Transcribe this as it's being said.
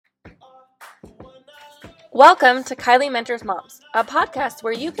Welcome to Kylie Mentors Moms, a podcast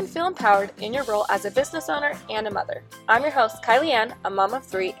where you can feel empowered in your role as a business owner and a mother. I'm your host, Kylie Ann, a mom of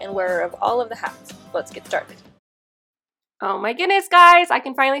 3 and wearer of all of the hats. Let's get started. Oh my goodness, guys, I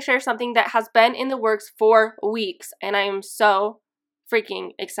can finally share something that has been in the works for weeks, and I am so freaking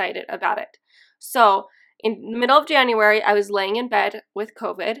excited about it. So, in the middle of January, I was laying in bed with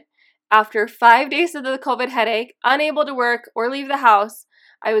COVID. After 5 days of the COVID headache, unable to work or leave the house,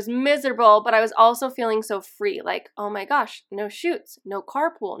 I was miserable, but I was also feeling so free. Like, oh my gosh, no shoots, no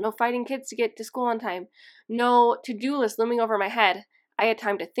carpool, no fighting kids to get to school on time, no to-do list looming over my head. I had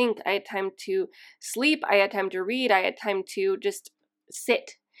time to think. I had time to sleep. I had time to read. I had time to just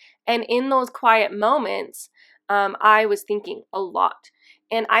sit. And in those quiet moments, I was thinking a lot.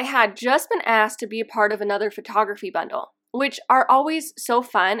 And I had just been asked to be a part of another photography bundle, which are always so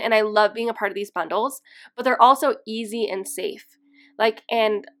fun. And I love being a part of these bundles, but they're also easy and safe.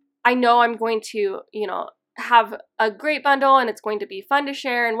 And I know I'm going to, have a great bundle and it's going to be fun to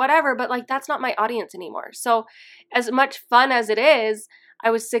share and whatever, but that's not my audience anymore. So as much fun as it is, I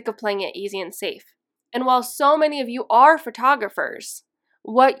was sick of playing it easy and safe. And while so many of you are photographers,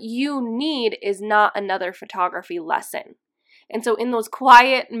 what you need is not another photography lesson. And so in those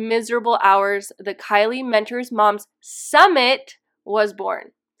quiet, miserable hours, the Kylie Mentors Moms Summit was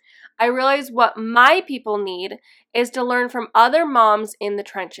born. I realized what my people need is to learn from other moms in the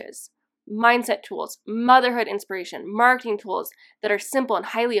trenches. Mindset tools, motherhood inspiration, marketing tools that are simple and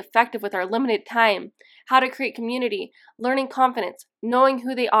highly effective with our limited time, how to create community, learning confidence, knowing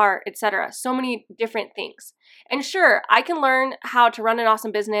who they are, etc. So many different things. And sure, I can learn how to run an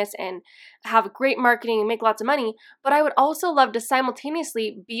awesome business and have great marketing and make lots of money, but I would also love to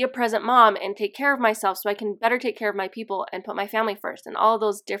simultaneously be a present mom and take care of myself so I can better take care of my people and put my family first and all of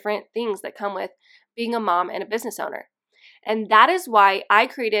those different things that come with being a mom and a business owner. And that is why I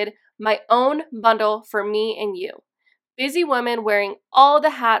created my own bundle for me and you. Busy women wearing all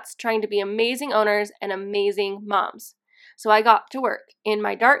the hats, trying to be amazing owners and amazing moms. So I got to work in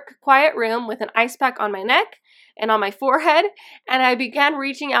my dark, quiet room with an ice pack on my neck and on my forehead, and I began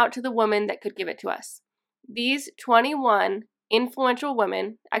reaching out to the women that could give it to us. These 21 influential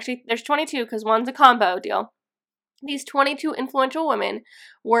women, actually there's 22 because one's a combo deal. These 22 influential women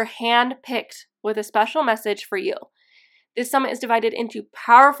were handpicked with a special message for you. This summit is divided into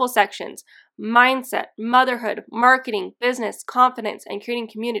powerful sections: mindset, motherhood, marketing, business, confidence, and creating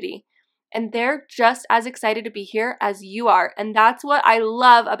community. And they're just as excited to be here as you are. And that's what I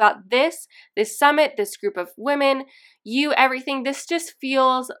love about this summit, this group of women, everything. This just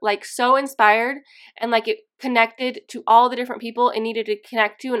feels like so inspired and like it connected to all the different people it needed to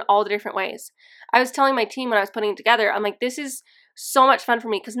connect to in all the different ways. I was telling my team when I was putting it together, I'm like, this is so much fun for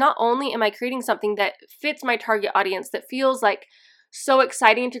me because not only am I creating something that fits my target audience, that feels like so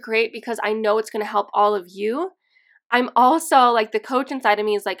exciting to create because I know it's going to help all of you, I'm also the coach inside of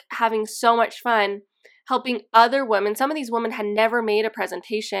me is having so much fun helping other women. Some of these women had never made a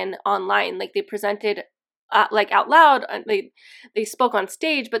presentation online. They presented out loud, they spoke on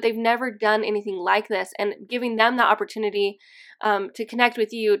stage, but they've never done anything like this, and giving them the opportunity to connect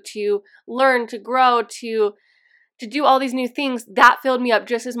with you, to learn, to grow, to do all these new things, that filled me up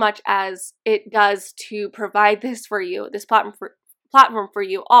just as much as it does to provide this for you, this platform for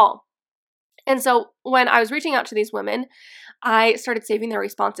you all. And so when I was reaching out to these women, I started saving their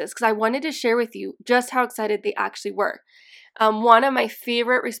responses because I wanted to share with you just how excited they actually were. One of my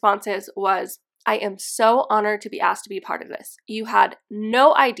favorite responses was, "I am so honored to be asked to be a part of this. You had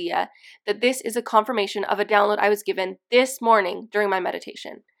no idea that this is a confirmation of a download I was given this morning during my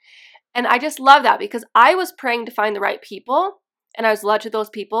meditation." And I just love that because I was praying to find the right people and I was led to those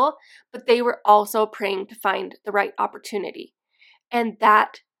people, but they were also praying to find the right opportunity. And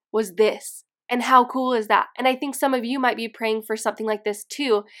that was this. And how cool is that? And I think some of you might be praying for something like this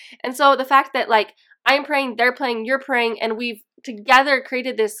too. And so the fact that I'm praying, they're praying, you're praying, and we've together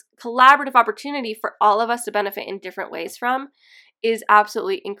created this collaborative opportunity for all of us to benefit in different ways from is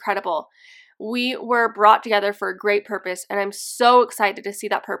absolutely incredible. We were brought together for a great purpose, and I'm so excited to see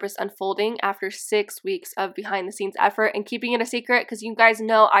that purpose unfolding after 6 weeks of behind the scenes effort and keeping it a secret, because you guys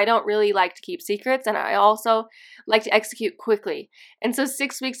know I don't really like to keep secrets, and I also like to execute quickly. And so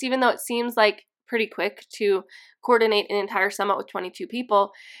 6 weeks, even though it seems like pretty quick to coordinate an entire summit with 22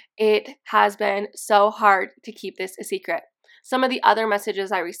 people, it has been so hard to keep this a secret. Some of the other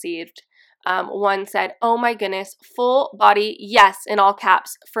messages I received, one said, "Oh my goodness, full body yes," in all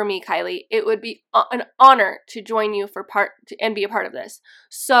caps, for me, Kylie. "It would be an honor to join you and be a part of this.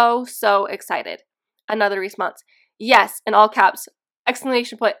 So excited." Another response, "Yes," in all caps,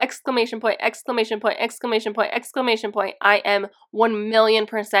 Exclamation point, exclamation point, exclamation point, exclamation point, exclamation point. I am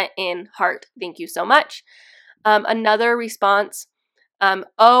 1,000,000% in heart. Thank you so much. Another response,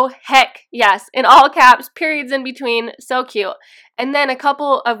 oh, heck, yes, in all caps, periods in between, so cute. And then a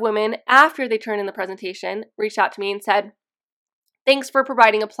couple of women, after they turned in the presentation, reached out to me and said, thanks for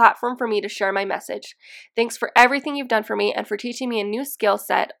providing a platform for me to share my message. Thanks for everything you've done for me and for teaching me a new skill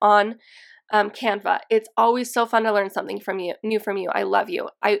set on Canva. It's always so fun to learn something new from you. I love you.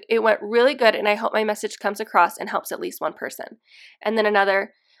 It went really good, and I hope my message comes across and helps at least one person. And then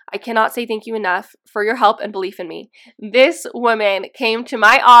another, I cannot say thank you enough for your help and belief in me. This woman came to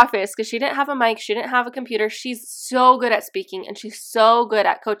my office because she didn't have a mic, she didn't have a computer. She's so good at speaking and she's so good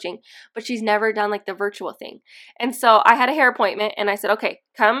at coaching, but she's never done like the virtual thing. And so I had a hair appointment and I said, okay,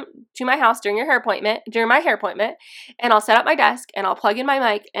 come to my house during my hair appointment, and I'll set up my desk and I'll plug in my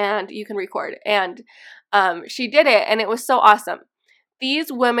mic and you can record. And she did it, and it was so awesome.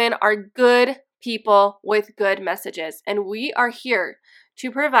 These women are good people with good messages, and we are here to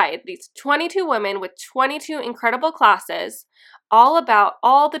provide these 22 women with 22 incredible classes all about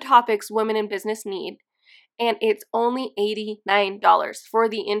all the topics women in business need, and it's only $89 for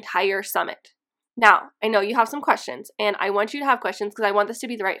the entire summit. Now, I know you have some questions, and I want you to have questions because I want this to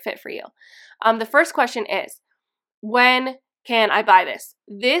be the right fit for you. The first question is, when can I buy this?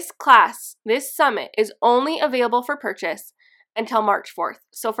 This class, this summit is only available for purchase until March 4th.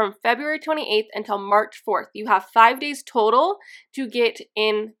 So from February 28th until March 4th, you have 5 days total to get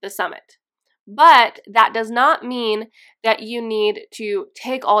in the summit. But that does not mean that you need to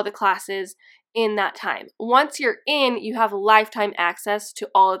take all the classes in that time. Once you're in, you have lifetime access to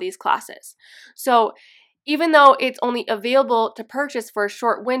all of these classes. So even though it's only available to purchase for a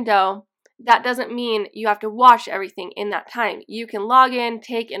short window, that doesn't mean you have to watch everything in that time. You can log in,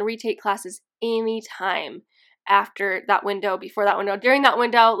 take and retake classes anytime after that window, before that window, during that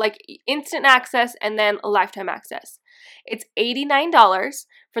window, like instant access and then lifetime access. It's $89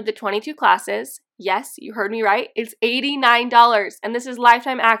 for the 22 classes. Yes, you heard me right. It's $89. And this is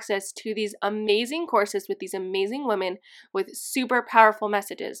lifetime access to these amazing courses with these amazing women with super powerful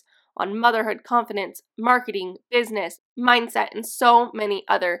messages on motherhood, confidence, marketing, business, mindset, and so many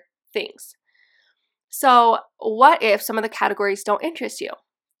other things. So what if some of the categories don't interest you?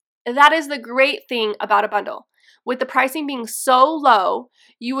 That is the great thing about a bundle. With the pricing being so low,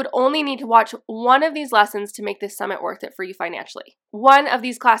 you would only need to watch one of these lessons to make this summit worth it for you financially. One of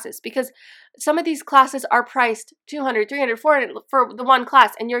these classes, because some of these classes are priced $200, $300, $400 for the one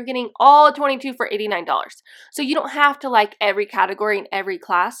class, and you're getting all 22 for $89. So you don't have to like every category in every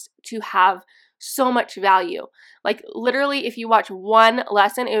class to have so much value. Like literally, if you watch one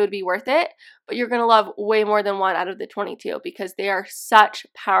lesson, it would be worth it, but you're going to love way more than one out of the 22 because they are such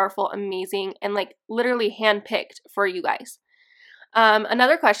powerful, amazing, and like literally handpicked for you guys.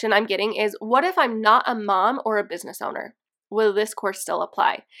 Another question I'm getting is, what if I'm not a mom or a business owner? Will this course still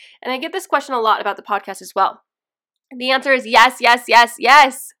apply? And I get this question a lot about the podcast as well. The answer is yes, yes, yes,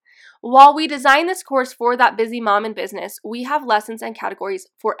 yes. While we design this course for that busy mom in business, we have lessons and categories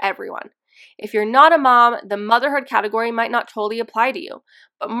for everyone. If you're not a mom, the motherhood category might not totally apply to you,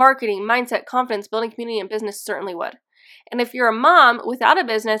 but marketing, mindset, confidence, building community, and business certainly would. And if you're a mom without a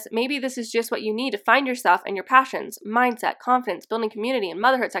business, maybe this is just what you need to find yourself and your passions. Mindset, confidence, building community, and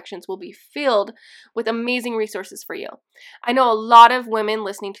motherhood sections will be filled with amazing resources for you. I know a lot of women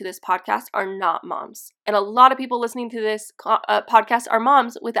listening to this podcast are not moms, and a lot of people listening to this podcast are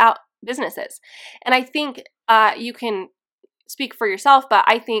moms without businesses. And I think you can speak for yourself, but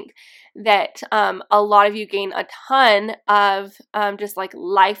I think that a lot of you gain a ton of just like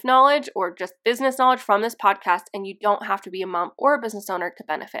life knowledge or just business knowledge from this podcast, and you don't have to be a mom or a business owner to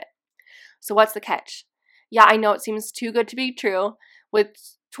benefit. So what's the catch? Yeah, I know it seems too good to be true. With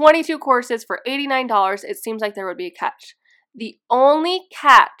 22 courses for $89, it seems like there would be a catch. The only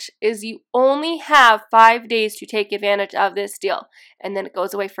catch is you only have 5 days to take advantage of this deal, and then it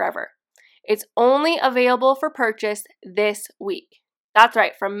goes away forever. It's only available for purchase this week. That's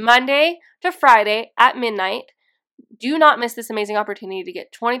right, from Monday to Friday at midnight. Do not miss this amazing opportunity to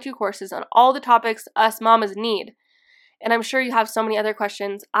get 22 courses on all the topics us mamas need. And I'm sure you have so many other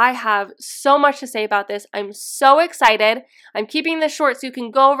questions. I have so much to say about this. I'm so excited. I'm keeping this short so you can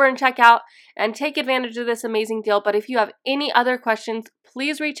go over and check out and take advantage of this amazing deal. But if you have any other questions,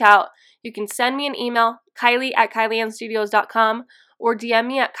 please reach out. You can send me an email, Kylie@KylieAnnStudios.com, or DM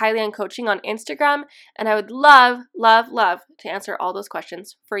me at Kylie Coaching on Instagram, and I would love, love, love to answer all those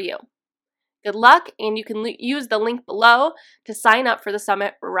questions for you. Good luck, and you can use the link below to sign up for the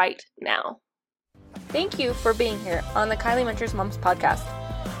summit right now. Thank you for being here on the Kylie Mentors Moms podcast.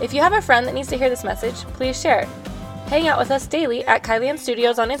 If you have a friend that needs to hear this message, please share it. Hang out with us daily at Kylie Ann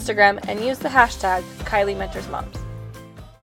Studios on Instagram and use the hashtag KylieMentorsMoms.